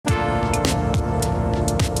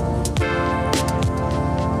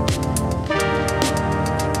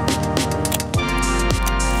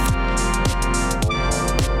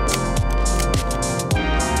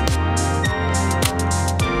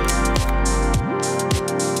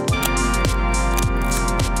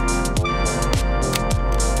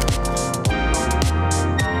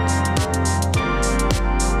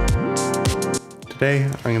Today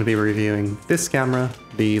I'm going to be reviewing this camera,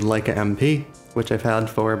 the Leica MP, which I've had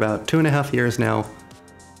for about 2.5 years now,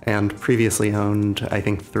 and previously owned, I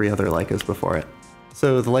think, 3 other Leicas before it.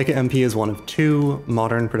 So the Leica MP is one of 2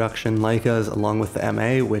 modern production Leicas along with the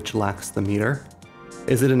MA, which lacks the meter.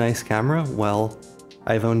 Is it a nice camera? Well,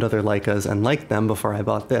 I've owned other Leicas and liked them before I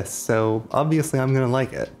bought this, so obviously I'm going to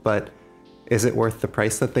like it, but is it worth the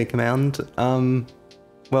price that they command?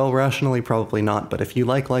 Well, rationally probably not, but if you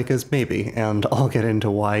like Leicas, maybe, and I'll get into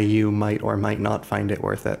why you might or might not find it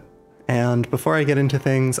worth it. And before I get into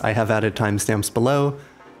things, I have added timestamps below,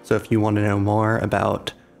 so if you want to know more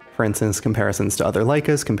about, for instance, comparisons to other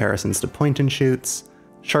Leicas, comparisons to point-and-shoots,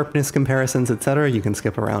 sharpness comparisons, etc., you can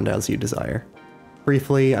skip around as you desire.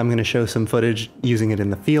 Briefly, I'm going to show some footage using it in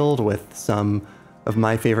the field with some of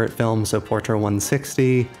my favorite films, so Portra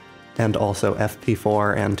 160, and also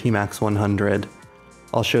FP4 and T-Max 100.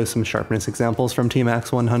 I'll show some sharpness examples from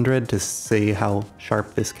T-Max 100 to see how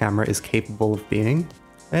sharp this camera is capable of being.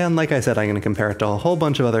 And like I said, I'm going to compare it to a whole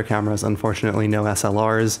bunch of other cameras, unfortunately no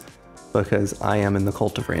SLRs, because I am in the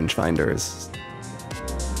cult of rangefinders.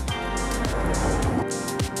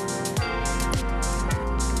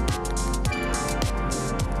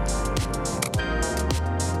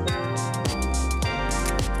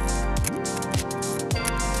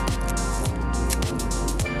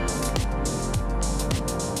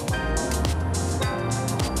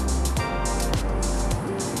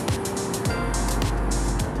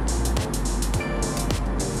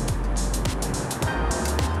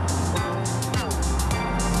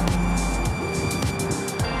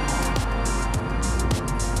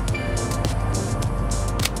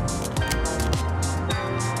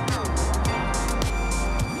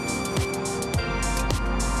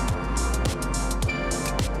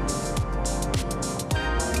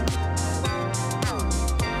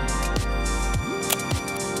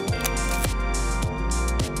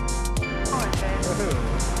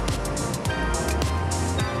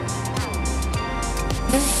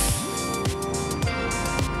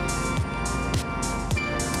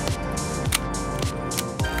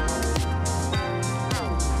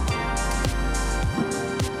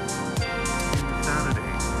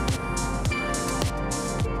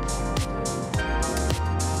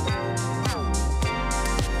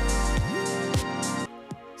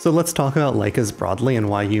 So let's talk about Leicas broadly and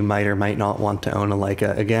why you might or might not want to own a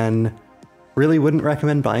Leica. Again, really wouldn't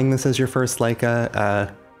recommend buying this as your first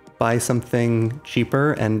Leica. Buy something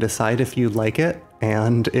cheaper and decide if you like it,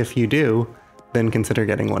 and if you do, then consider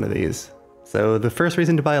getting one of these. So the first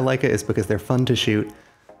reason to buy a Leica is because they're fun to shoot.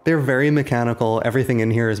 They're very mechanical, everything in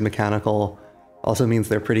here is mechanical, also means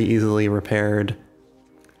they're pretty easily repaired.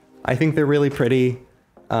 I think they're really pretty.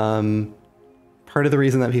 Part of the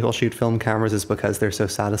reason that people shoot film cameras is because they're so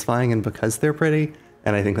satisfying and because they're pretty,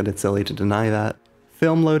 and I think that it's silly to deny that.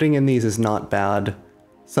 Film loading in these is not bad.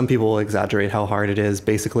 Some people will exaggerate how hard it is.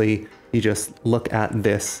 Basically, you just look at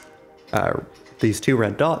this, these 2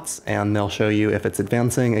 red dots, and they'll show you if it's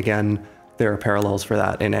advancing. Again, there are parallels for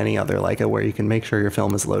that in any other Leica where you can make sure your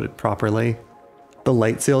film is loaded properly. The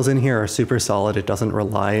light seals in here are super solid. It doesn't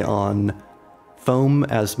rely on foam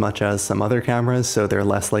as much as some other cameras, so they're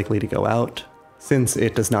less likely to go out. Since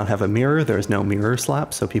it does not have a mirror, there's no mirror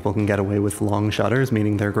slap, so people can get away with long shutters,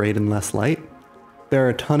 meaning they're great in less light. There are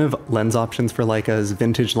a ton of lens options for Leicas,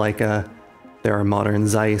 vintage Leica, there are modern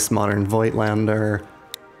Zeiss, modern Voigtlander,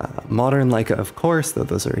 modern Leica of course, though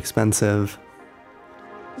those are expensive.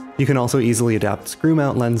 You can also easily adapt screw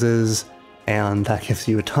mount lenses, and that gives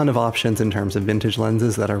you a ton of options in terms of vintage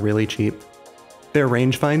lenses that are really cheap. They're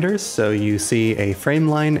rangefinders, so you see a frame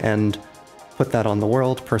line and put that on the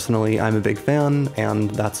world. Personally, I'm a big fan,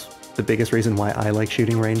 and that's the biggest reason why I like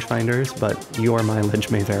shooting rangefinders, but your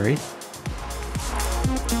mileage may vary.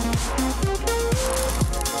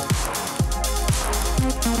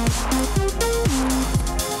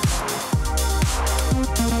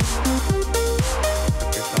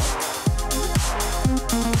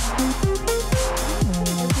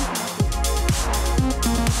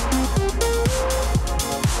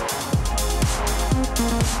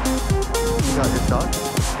 You got your shot?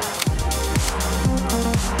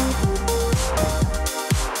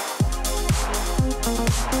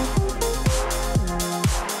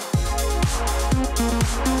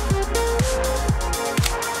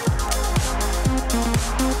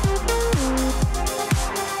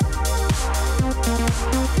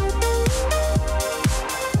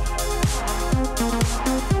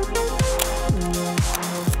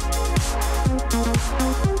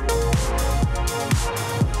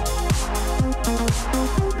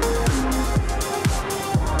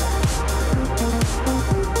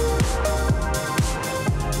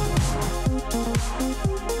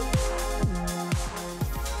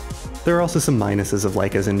 There are also some minuses of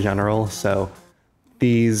Leicas in general, so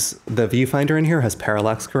the viewfinder in here has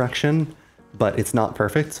parallax correction, but it's not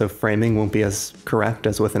perfect, so framing won't be as correct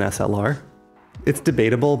as with an SLR. It's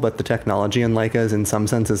debatable, but the technology in Leicas in some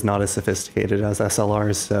sense is not as sophisticated as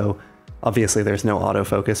SLRs, so obviously there's no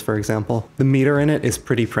autofocus, for example. The meter in it is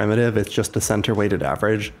pretty primitive, it's just a center weighted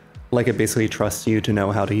average. Leica basically trusts you to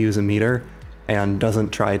know how to use a meter and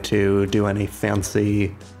doesn't try to do any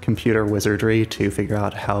fancy computer wizardry to figure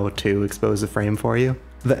out how to expose a frame for you.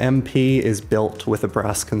 The MP is built with a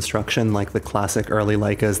brass construction like the classic early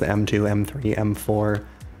Leicas, the M2, M3, M4,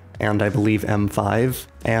 and I believe M5.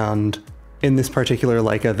 And in this particular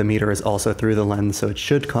Leica, the meter is also through the lens, so it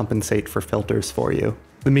should compensate for filters for you.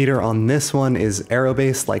 The meter on this one is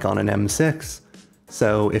aero-based, like on an M6.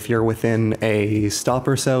 So if you're within a stop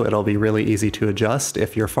or so, it'll be really easy to adjust.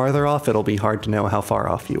 If you're farther off, it'll be hard to know how far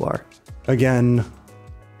off you are. Again,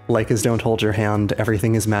 Leicas don't hold your hand,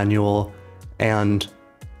 everything is manual, and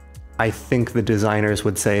I think the designers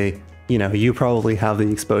would say, you know, you probably have the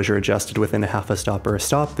exposure adjusted within a half a stop or a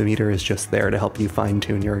stop. The meter is just there to help you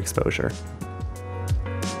fine-tune your exposure.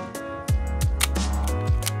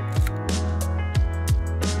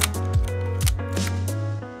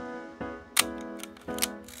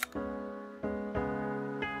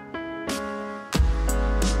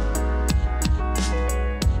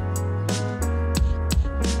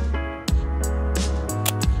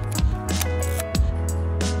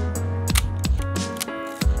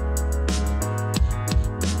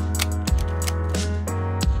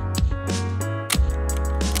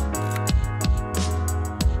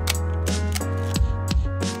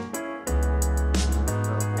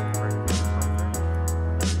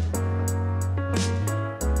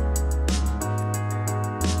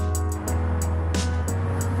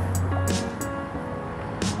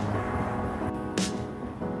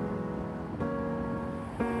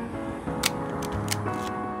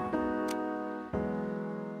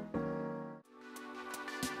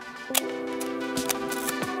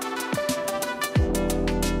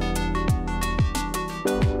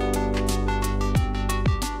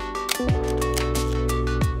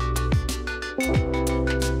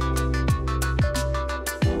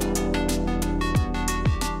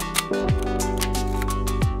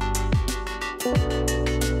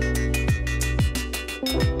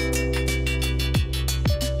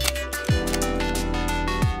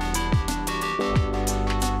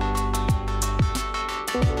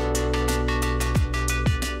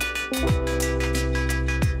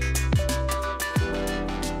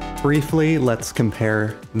 Briefly, let's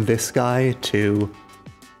compare this guy to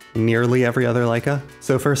nearly every other Leica.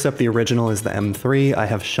 So first up, the original is the M3. I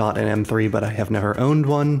have shot an M3, but I have never owned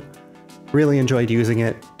one. Really enjoyed using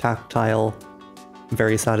it, tactile,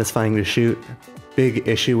 very satisfying to shoot. Big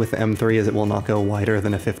issue with the M3 is it will not go wider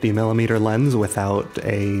than a 50mm lens without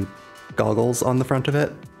a goggles on the front of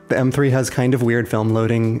it. The M3 has kind of weird film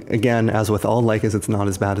loading. Again, as with all Leicas, it's not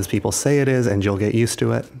as bad as people say it is, and you'll get used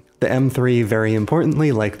to it. The M3, very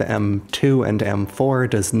importantly, like the M2 and M4,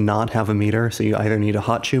 does not have a meter, so you either need a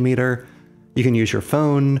hot shoe meter, you can use your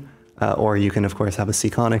phone, or you can of course have a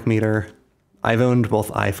Seaconic meter. I've owned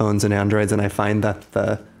both iPhones and Androids, and I find that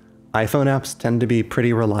the iPhone apps tend to be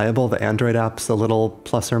pretty reliable. The Android apps a little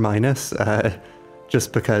plus or minus,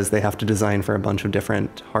 just because they have to design for a bunch of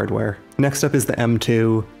different hardware. Next up is the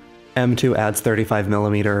M2. M2 adds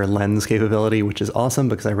 35mm lens capability, which is awesome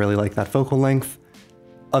because I really like that focal length.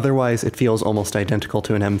 Otherwise, it feels almost identical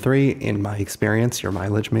to an M3 in my experience. Your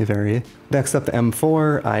mileage may vary. Next up, the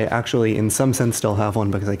M4. I actually, in some sense, still have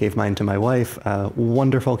one because I gave mine to my wife.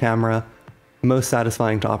 Wonderful camera. Most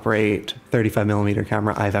satisfying to operate 35mm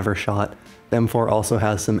camera I've ever shot. The M4 also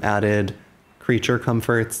has some added creature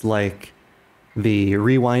comforts, like the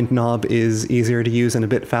rewind knob is easier to use and a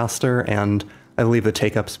bit faster, and I believe the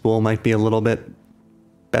take-up spool might be a little bit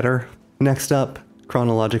better. Next up,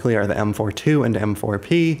 chronologically, are the M4 II and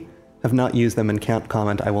M4P. Have not used them and can't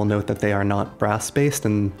comment. I will note that they are not brass-based,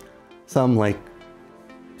 and some, like,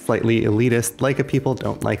 slightly elitist Leica people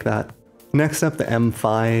don't like that. Next up, the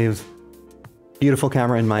M5. Beautiful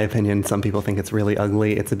camera in my opinion. Some people think it's really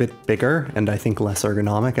ugly. It's a bit bigger, and I think less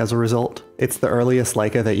ergonomic as a result. It's the earliest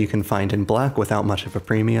Leica that you can find in black without much of a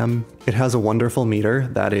premium. It has a wonderful meter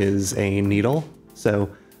that is a needle, so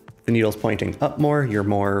if the needle's pointing up more, you're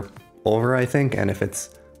more over, I think, and if it's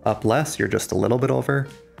up less, you're just a little bit over.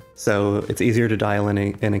 So it's easier to dial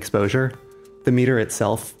in exposure. The meter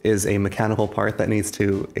itself is a mechanical part that needs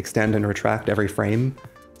to extend and retract every frame,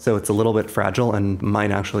 so it's a little bit fragile, and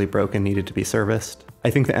mine actually broke and needed to be serviced. I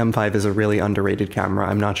think the M5 is a really underrated camera.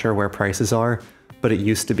 I'm not sure where prices are, but it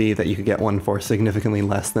used to be that you could get one for significantly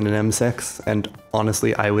less than an M6, and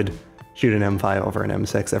honestly, I would shoot an M5 over an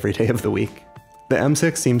M6 every day of the week. The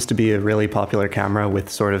M6 seems to be a really popular camera with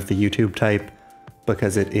sort of the YouTube type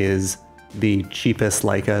because it is the cheapest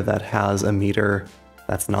Leica that has a meter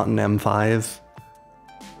that's not an M5.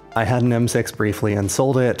 I had an M6 briefly and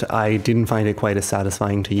sold it. I didn't find it quite as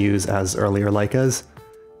satisfying to use as earlier Leicas,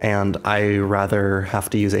 and I rather have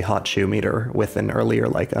to use a hot shoe meter with an earlier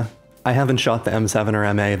Leica. I haven't shot the M7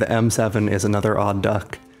 or MA. The M7 is another odd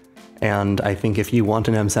duck, and I think if you want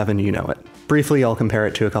an M7, you know it. Briefly, I'll compare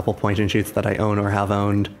it to a couple point and shoots that I own or have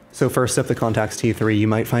owned. So first up, the Contax T3. You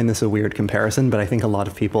might find this a weird comparison, but I think a lot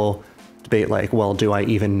of people debate like, well, do I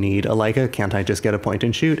even need a Leica? Can't I just get a point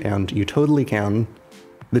and shoot? And you totally can.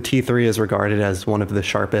 The T3 is regarded as one of the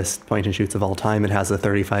sharpest point and shoots of all time. It has a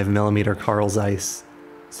 35mm Carl Zeiss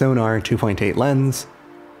sonar, 2.8 lens.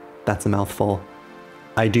 That's a mouthful.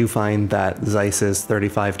 I do find that Zeiss's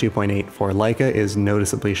 35 2.8 for Leica is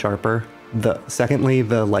noticeably sharper. Secondly,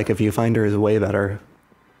 the Leica viewfinder is way better.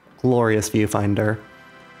 Glorious viewfinder.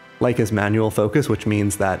 Leica's manual focus, which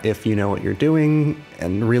means that if you know what you're doing,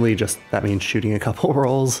 and really just that means shooting a couple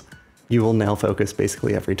rolls, you will nail focus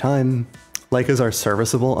basically every time. Leicas are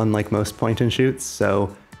serviceable, unlike most point and shoots,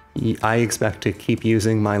 so I expect to keep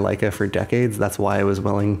using my Leica for decades. That's why I was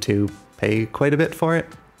willing to pay quite a bit for it.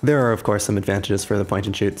 There are of course some advantages for the point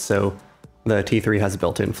and shoots, so the T3 has a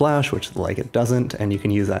built-in flash, which the Leica doesn't, and you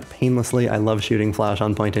can use that painlessly. I love shooting flash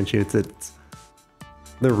on point and shoots. It's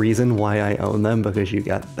the reason why I own them, because you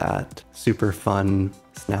get that super fun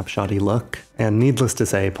snapshotty look. And needless to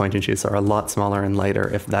say, point and shoots are a lot smaller and lighter.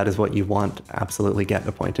 If that is what you want, absolutely get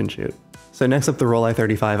a point and shoot. So next up, the Rollei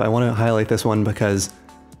 35. I want to highlight this one because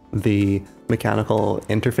the mechanical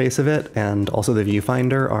interface of it and also the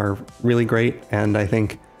viewfinder are really great, and I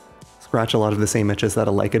think scratch a lot of the same itches that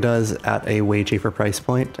a Leica does at a way cheaper price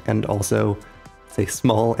point, and also it's a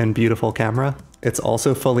small and beautiful camera. It's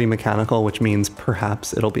also fully mechanical, which means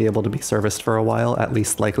perhaps it'll be able to be serviced for a while, at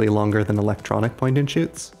least likely longer than electronic point and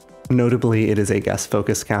shoots. Notably, it is a guest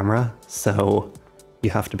focus camera, so you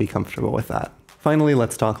have to be comfortable with that. Finally,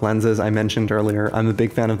 let's talk lenses. I mentioned earlier, I'm a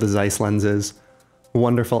big fan of the Zeiss lenses.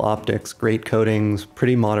 Wonderful optics, great coatings,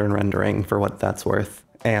 pretty modern rendering for what that's worth.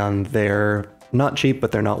 And they're not cheap,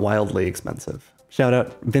 but they're not wildly expensive. Shout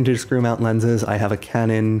out vintage screw mount lenses. I have a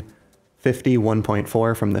Canon 50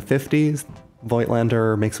 1.4 from the 50s.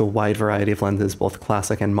 Voigtlander makes a wide variety of lenses, both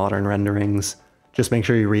classic and modern renderings. Just make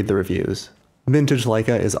sure you read the reviews. Vintage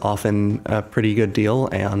Leica is often a pretty good deal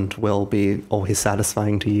and will be always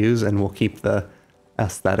satisfying to use and will keep the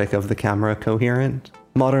aesthetic of the camera coherent.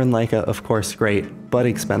 Modern Leica, of course, great, but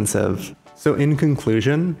expensive. So in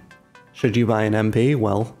conclusion, should you buy an MP?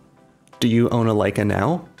 Well, do you own a Leica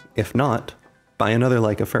now? If not, buy another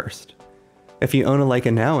Leica first. If you own a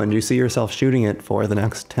Leica now and you see yourself shooting it for the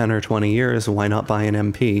next 10 or 20 years, why not buy an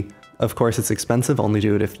MP? Of course, it's expensive, only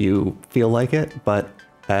do it if you feel like it, but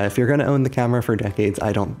if you're gonna own the camera for decades,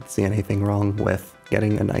 I don't see anything wrong with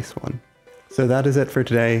getting a nice one. So that is it for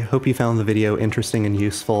today. Hope you found the video interesting and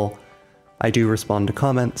useful. I do respond to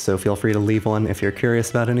comments, so feel free to leave one if you're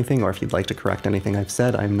curious about anything or if you'd like to correct anything I've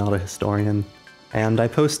said. I'm not a historian. And I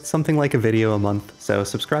post something like a video a month, so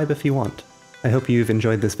subscribe if you want. I hope you've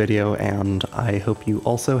enjoyed this video, and I hope you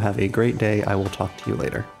also have a great day. I will talk to you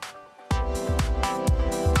later.